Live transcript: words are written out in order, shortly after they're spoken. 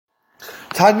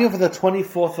Tanya for the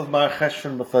 24th of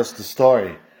Marcheshvan refers to the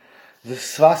story. The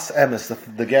Svas Emes,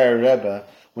 the Gerrer Rebbe,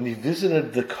 when he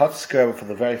visited the Kotzker for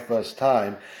the very first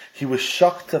time, he was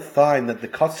shocked to find that the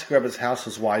Kotzker Rebbe's house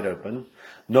was wide open.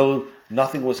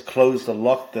 Nothing was closed or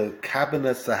locked. The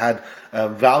cabinets that had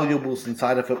valuables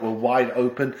inside of it were wide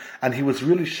open. And he was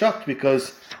really shocked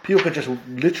because people could just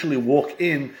literally walk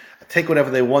in, take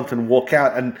whatever they want and walk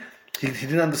out. And he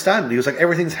didn't understand. He was like,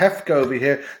 everything's hefka over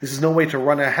here. This is no way to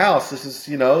run a house.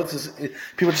 People are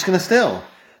just going to steal.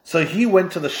 So he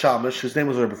went to the Shamash, whose name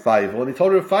was Rebbe Feivel, and he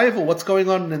told Rebbe Feivel, what's going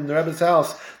on in the Rebbe's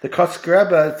house? The Kotzker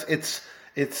Rebbe, it's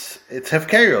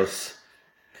hefkerios.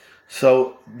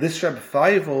 So this Rebbe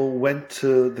Feivel went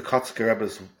to the Kotzker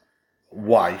Rebbe's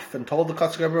wife and told the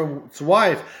Kotzker Rebbe's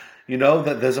wife,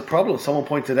 that there's a problem. Someone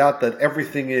pointed out that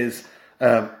everything is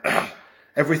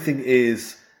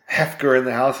hefker in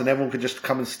the house, and everyone could just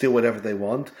come and steal whatever they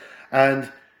want.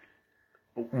 And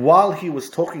while he was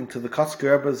talking to the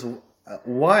Kotzker Rebbe's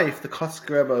wife, the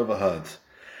Kotzker Rebbe overheard.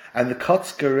 And the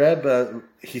Kotzker Rebbe,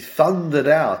 he thundered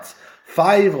out,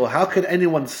 Feivel, how could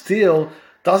anyone steal?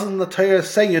 Doesn't the Torah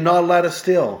say you're not allowed to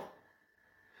steal?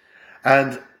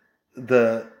 And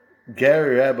the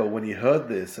Gerrer Rebbe, when he heard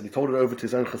this, and he told it over to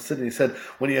his own Chassidim, he said,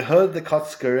 when he heard the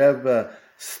Kotzker Rebbe's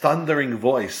thundering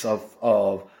voice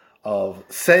of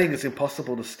saying it's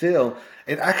impossible to steal,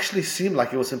 it actually seemed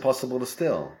like it was impossible to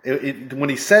steal. When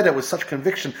he said it with such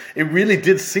conviction, it really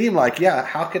did seem like,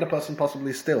 how can a person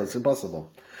possibly steal? It's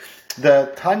impossible.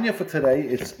 The Tanya for today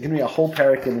is going to be a whole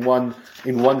parak in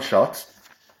one shot.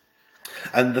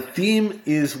 And the theme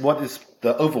is what is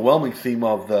the overwhelming theme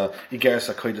of the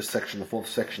Igeres HaKodesh section, the fourth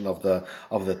section of the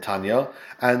Tanya,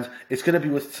 and it's going to be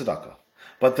with tzedakah.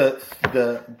 But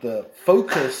the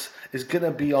focus is going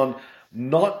to be on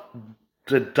not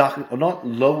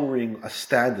lowering a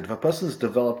standard. If a person has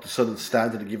developed a certain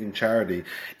standard of giving charity,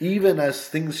 even as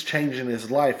things change in his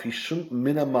life, he shouldn't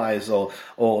minimize or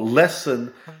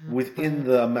lessen within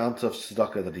the amount of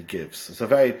tzedakah that he gives. It's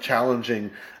a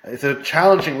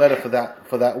challenging letter for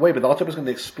that way. But the Alter Rebbe is going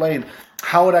to explain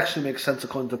how it actually makes sense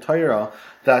according to Torah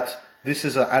that this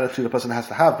is an attitude a person has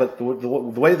to have. But the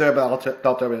way the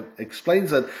Alter Rebbe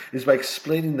explains it is by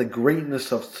explaining the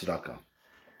greatness of tzedakah.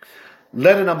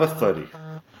 Letter number 30.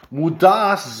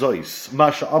 Mudas Zois,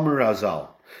 Masha Amr Razal.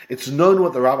 It's known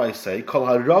what the rabbis say. Kol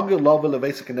haragil love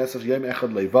levesek knesset yom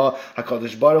echad leva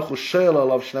hakadosh baruch hu sheil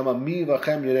alav shlema mi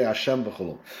v'chem yirei Hashem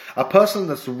v'chulu. A person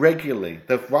that's regularly,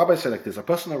 the rabbis say like this, a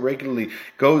person that regularly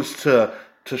goes to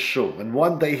shul, and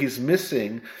one day he's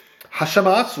missing, Hashem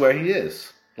asks where he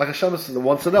is. Like Hashem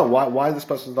wants to know why this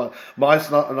person's not, why is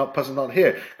not person not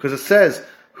here? Because it says,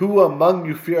 who among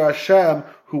you fear Hashem,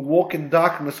 who walk in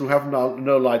darkness, who have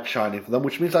no light shining for them,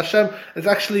 which means Hashem is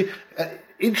actually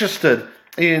interested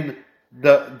in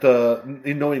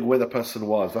in knowing where the person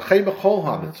was.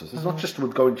 It's not just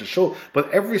with going to shul, but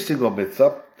every single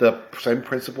mitzvah, the same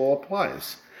principle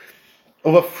applies.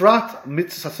 Especially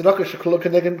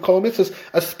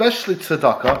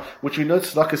tzedakah, which we know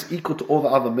tzedakah is equal to all the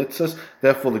other mitzvahs.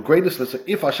 Therefore, the greatest mitzvah,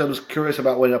 if Hashem is curious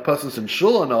about whether a person's in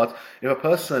shul or not, if a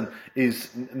person is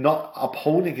not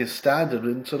upholding his standard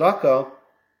in tzedakah,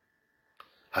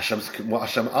 Hashem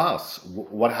asks,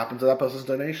 what happened to that person's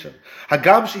donation?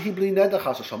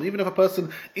 Even if a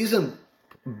person isn't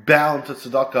bound to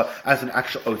tzedakah as an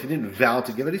actual oath, he didn't vow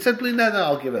to give it, he said, bli neder,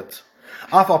 I'll give it.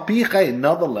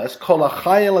 Nonetheless,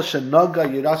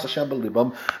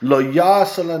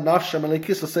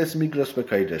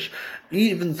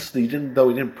 even though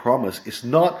he didn't promise, it's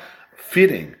not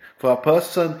fitting for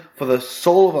the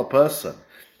soul of a person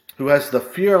who has the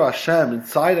fear of Hashem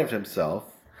inside of himself,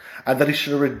 and that he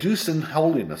should reduce in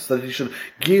holiness, that he should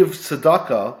give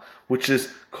tzedakah, which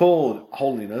is called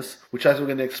holiness, which, as we're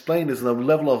going to explain, is the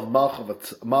level of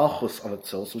malchus of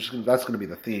Atzilus, that's going to be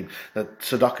the theme, that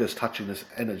tzedakah is touching this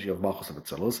energy of malchus of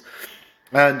Atzilus.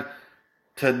 And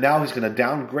now he's going to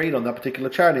downgrade on that particular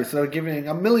charity. Instead of giving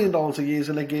 $1 million a year, he's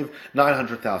going to give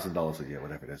 $900,000 a year,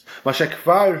 whatever it is.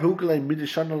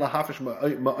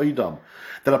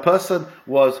 That a person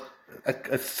was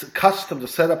accustomed to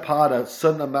set apart a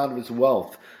certain amount of his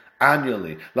wealth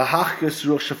annually. And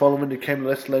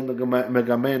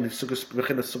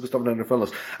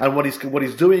what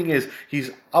he's doing is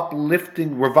he's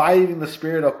uplifting, reviving the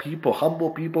spirit of people, humble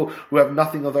people who have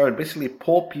nothing of their own, basically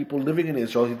poor people living in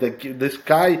Israel. This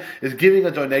guy is giving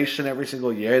a donation every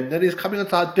single year, and then he's coming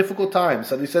into difficult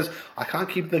times, and he says, I can't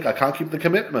keep the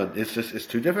commitment. It's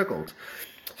too difficult.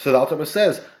 So the Alter Rebbe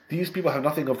says these people have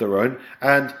nothing of their own,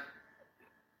 and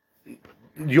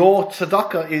your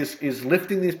tzedakah is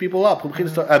lifting these people up.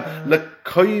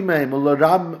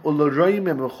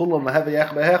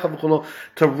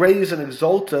 To raise and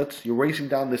exalt it, you're raising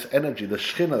down this energy, the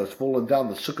shechina that's fallen down,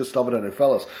 the sukkah, staved and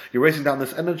fellas. You're raising down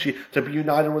this energy to be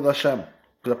united with Hashem.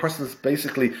 Because the person is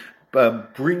basically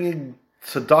bringing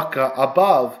tzedakah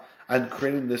above and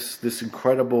creating this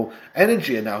incredible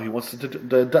energy, and now he wants to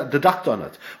deduct on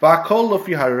it.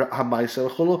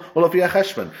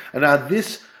 And now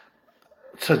this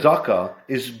tzedakah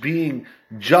is being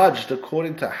judged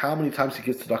according to how many times he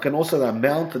gives tzedakah, and also the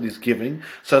amount that he's giving.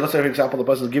 So let's say, for example, the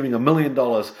person is giving $1 million,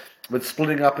 but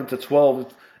splitting up into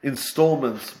 12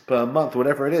 installments per month,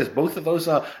 whatever it is. Both of those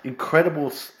are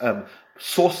incredible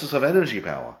sources of energy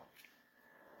power.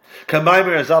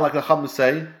 Like the Chacham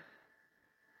say,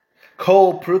 in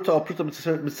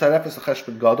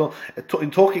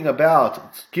talking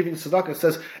about giving tzedakah, it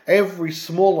says every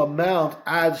small amount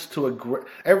adds to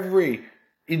every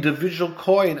individual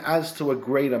coin adds to a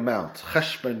great amount.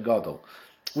 Cheshbon gadol,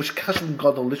 which cheshbon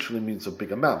gadol literally means a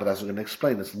big amount, but as we're going to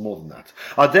explain, it's more than that.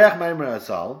 Aderech Maimer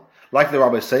Azal, like the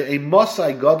rabbis say, a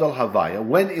mosai gadol havaya.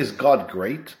 When is God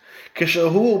great? When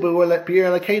Hashem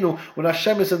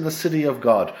is in the city of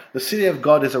God. The city of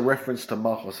God is a reference to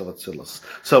Malchus of Atzilus.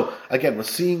 So again, we're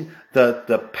seeing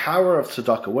the power of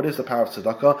tzedakah. What is the power of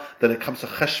tzedakah? That it comes to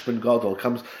cheshbon gadol.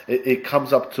 It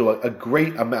comes up to a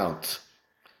great amount.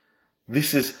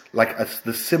 This is like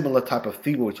the similar type of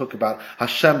theme where we talk about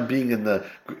Hashem being in the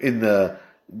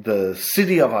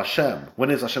city of Hashem. When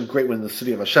is Hashem great? When in the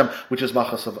city of Hashem, which is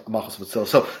Malchus of Atzilus.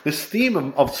 So this theme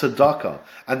of tzedakah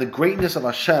and the greatness of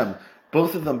Hashem,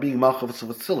 both of them being Malchus of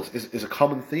Atzilus, is a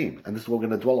common theme, and this is what we're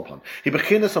going to dwell upon.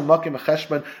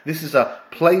 This is a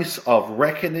place of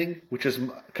reckoning, which is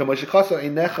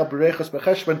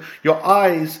your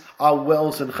eyes are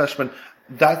wells in cheshbon.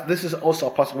 That this is also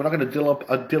possible. We're not going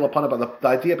to deal upon it, but the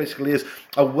idea basically is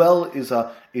a well is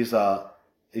a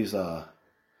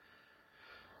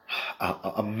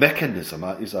mechanism,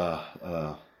 is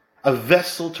a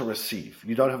vessel to receive.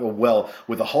 You don't have a well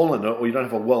with a hole in it, or you don't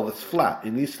have a well that's flat.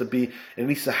 It needs to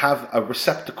have a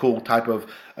receptacle type of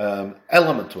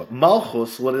element to it.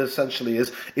 Malchus, what it essentially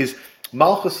is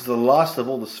Malchus is the last of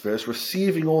all the spheres,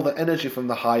 receiving all the energy from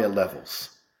the higher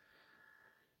levels.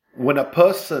 When a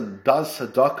person does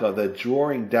tzedakah, they're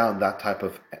drawing down that type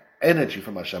of energy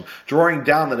from Hashem, drawing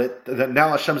down that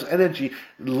now Hashem's energy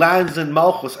lands in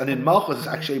Malchus, and in Malchus is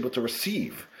actually able to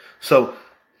receive. So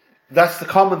that's the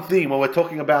common theme when we're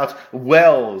talking about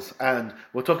wells and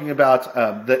we're talking about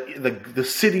the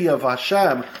city of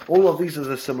Hashem. All of these is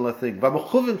a similar thing. We'll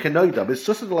say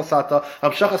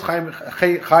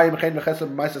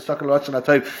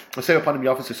upon him,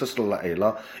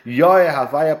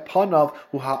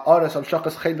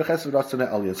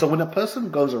 so when a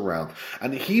person goes around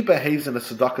and he behaves in a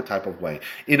tzedakah type of way,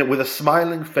 with a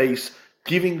smiling face,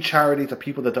 giving charity to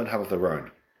people that don't have of their own,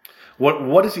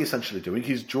 what is he essentially doing?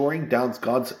 He's drawing down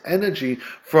God's energy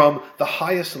from the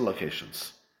highest of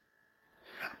locations.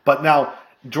 But now,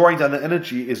 drawing down the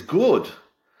energy is good,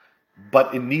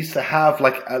 but it needs to have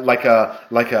like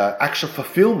a actual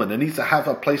fulfillment. It needs to have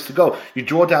a place to go. You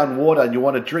draw down water and you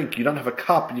want to drink. You don't have a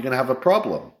cup, and you're going to have a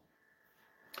problem.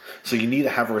 So you need to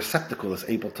have a receptacle that's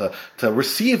able to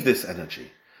receive this energy.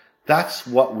 That's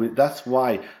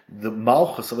why the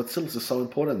Malchus of Atzilus is so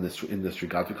important in this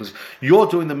regard, because you're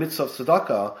doing the mitzvah of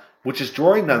tzedakah, which is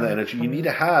drawing down the energy. You need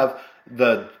to have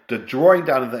the drawing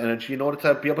down of the energy in order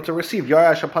to be able to receive.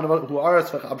 We're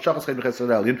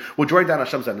drawing down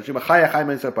Hashem's energy. Where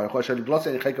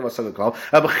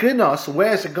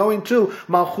is it going to?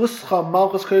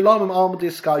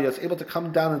 It's able to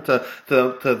come down into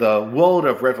the world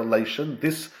of revelation,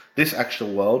 this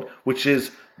actual world, which is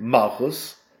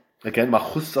Malchus. Again,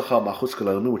 which is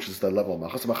the level of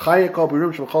Malchus.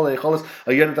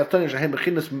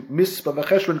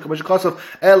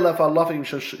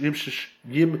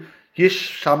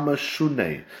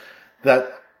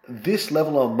 That this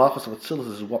level of Malchus of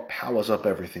Atzilus is what powers up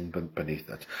everything beneath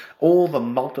it. All the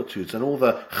multitudes and all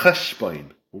the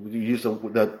cheshbon. We use the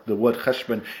word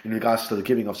cheshbon in regards to the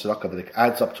giving of tzedakah, but it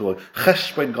adds up to a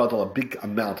cheshbon gadol, a big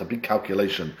amount, a big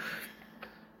calculation.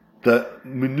 The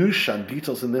minutiae and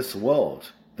details in this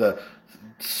world, the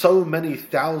so many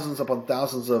thousands upon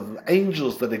thousands of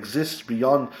angels that exist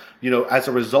beyond, as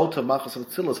a result of Malchus of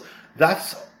Atzilus,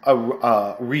 that's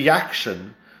a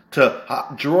reaction to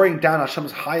drawing down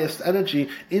Hashem's highest energy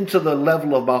into the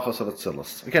level of Malchus of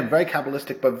Atzilus. Again, very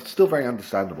Kabbalistic, but still very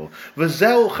understandable.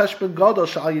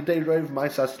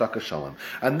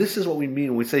 And this is what we mean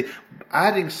when we say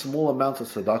adding small amounts of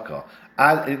tzedakah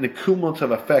in the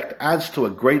cumulative effect adds to a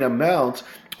great amount,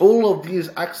 all of these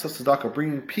acts of tzedakah,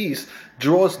 bringing peace,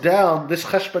 draws down this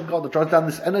cheshbon God, that draws down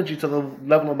this energy to the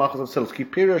level of Malchus of Silas.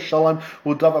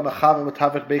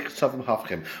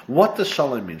 What does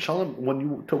shalom mean? Shalom, when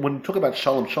you talk about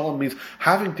shalom, shalom means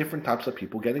having different types of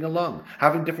people getting along,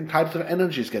 having different types of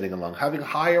energies getting along, having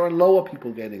higher and lower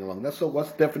people getting along. What's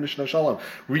the definition of shalom?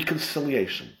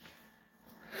 Reconciliation.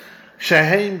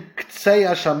 Shehem ktsei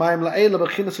hashamayim la'ela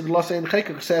b'chinas glasei in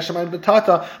chekek ktsei hashamayim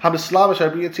b'tata hamislava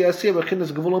sharbiyati asiyah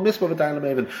b'chinas gevul mispa v'dayin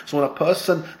l'mevin. So when a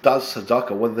person does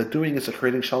tzedakah, what they're doing is they're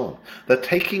creating shalom. They're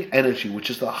taking energy,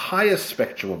 which is the highest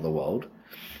spectrum of the world,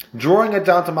 drawing it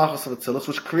down to Malchus of Atzilus,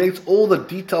 which creates all the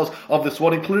details of this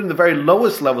world, including the very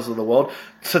lowest levels of the world.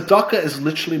 Tzedakah is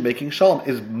literally making shalom,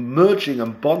 is merging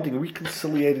and bonding,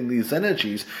 reconciliating these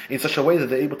energies in such a way that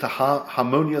they're able to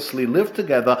harmoniously live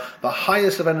together, the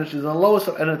highest of energies and the lowest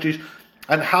of energies.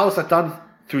 And how is that done?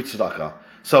 Through tzedakah.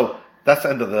 So that's the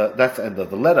end of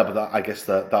the letter. But I guess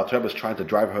the Alter Rebbe is trying to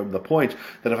drive home the point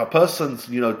that if a person's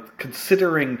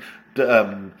considering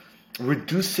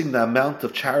reducing the amount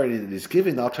of charity that he's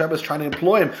giving, the Alter Rebbe is trying to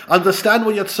employ him. Understand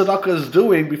what your tzedakah is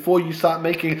doing before you start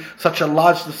making such a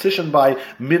large decision by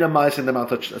minimizing the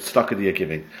amount of tzedakah that you're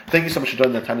giving. Thank you so much for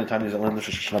joining the Tanya. Tanya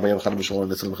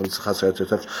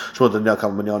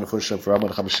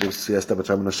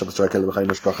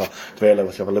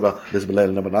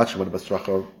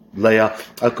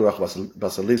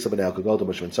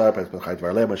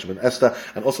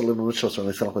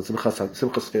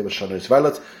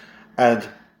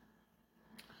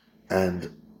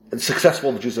and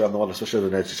successful the Jews around the world, especially the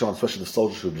United States, especially the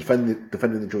soldiers who are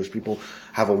defending the Jewish people.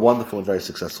 Have a wonderful and very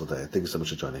successful day. Thank you so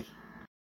much for joining.